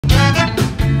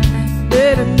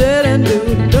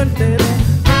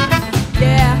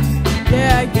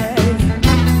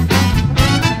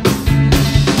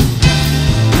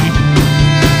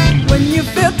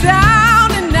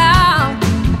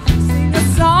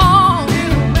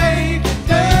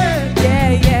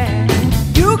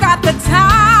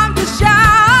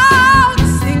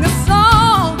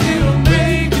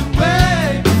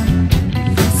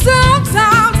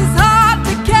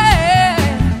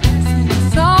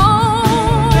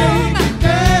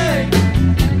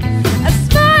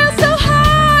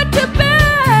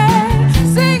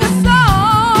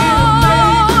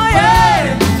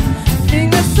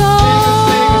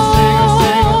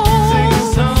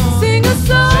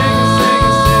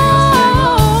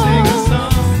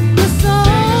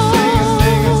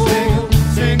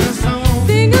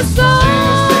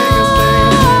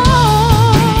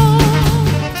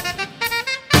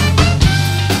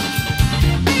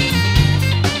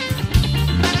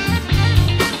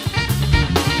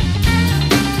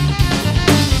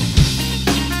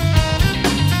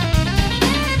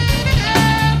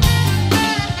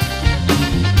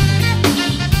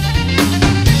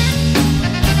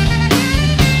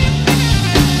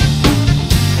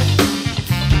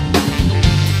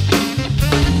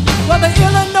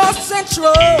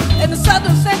In the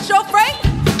southern central freight,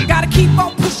 gotta keep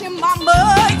on pushing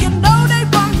mama. You know they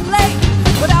run late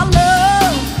without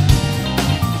love.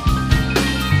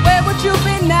 Where would you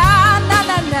be now, now,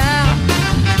 now, now?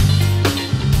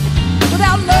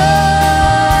 Without love.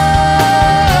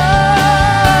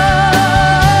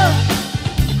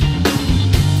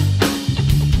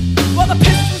 Well, the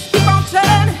pistons keep on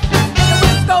turning, and the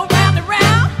wheels go round and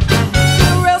round.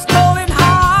 The rails going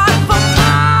hard for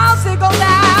miles, they go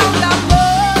down.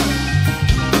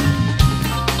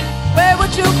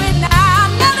 You be now,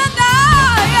 now, now,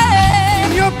 now, yeah.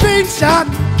 When you're being shot,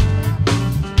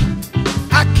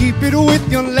 I keep it with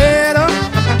your letter.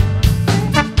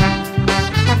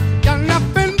 Done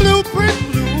up in blueprint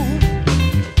blue.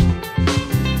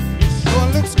 It sure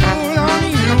looks good on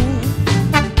you.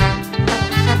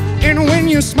 And when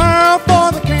you smile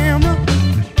for the camera,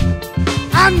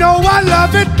 I know I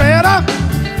love it better.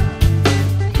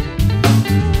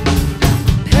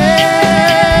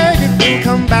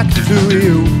 Come back to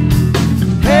you.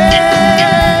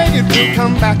 Hey, it will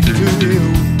come back to you.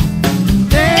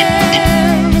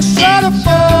 Then the shutter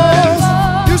falls,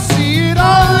 you see it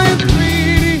all in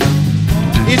 3D.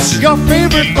 It's your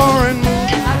favorite foreign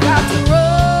movie. I got to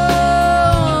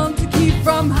run to keep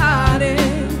from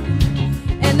hiding,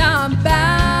 and I'm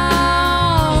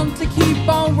bound to keep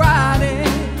on riding.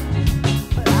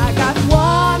 But I got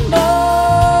one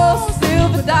more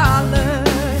silver dollar.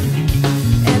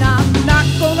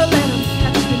 Gonna let him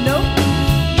catch me, no,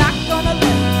 not gonna let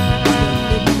him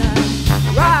catch the midnight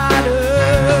rider.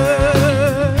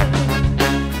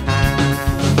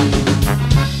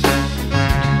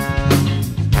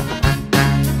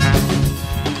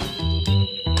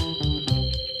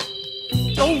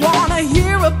 Don't wanna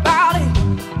hear about it,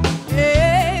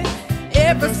 yeah,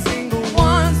 ever since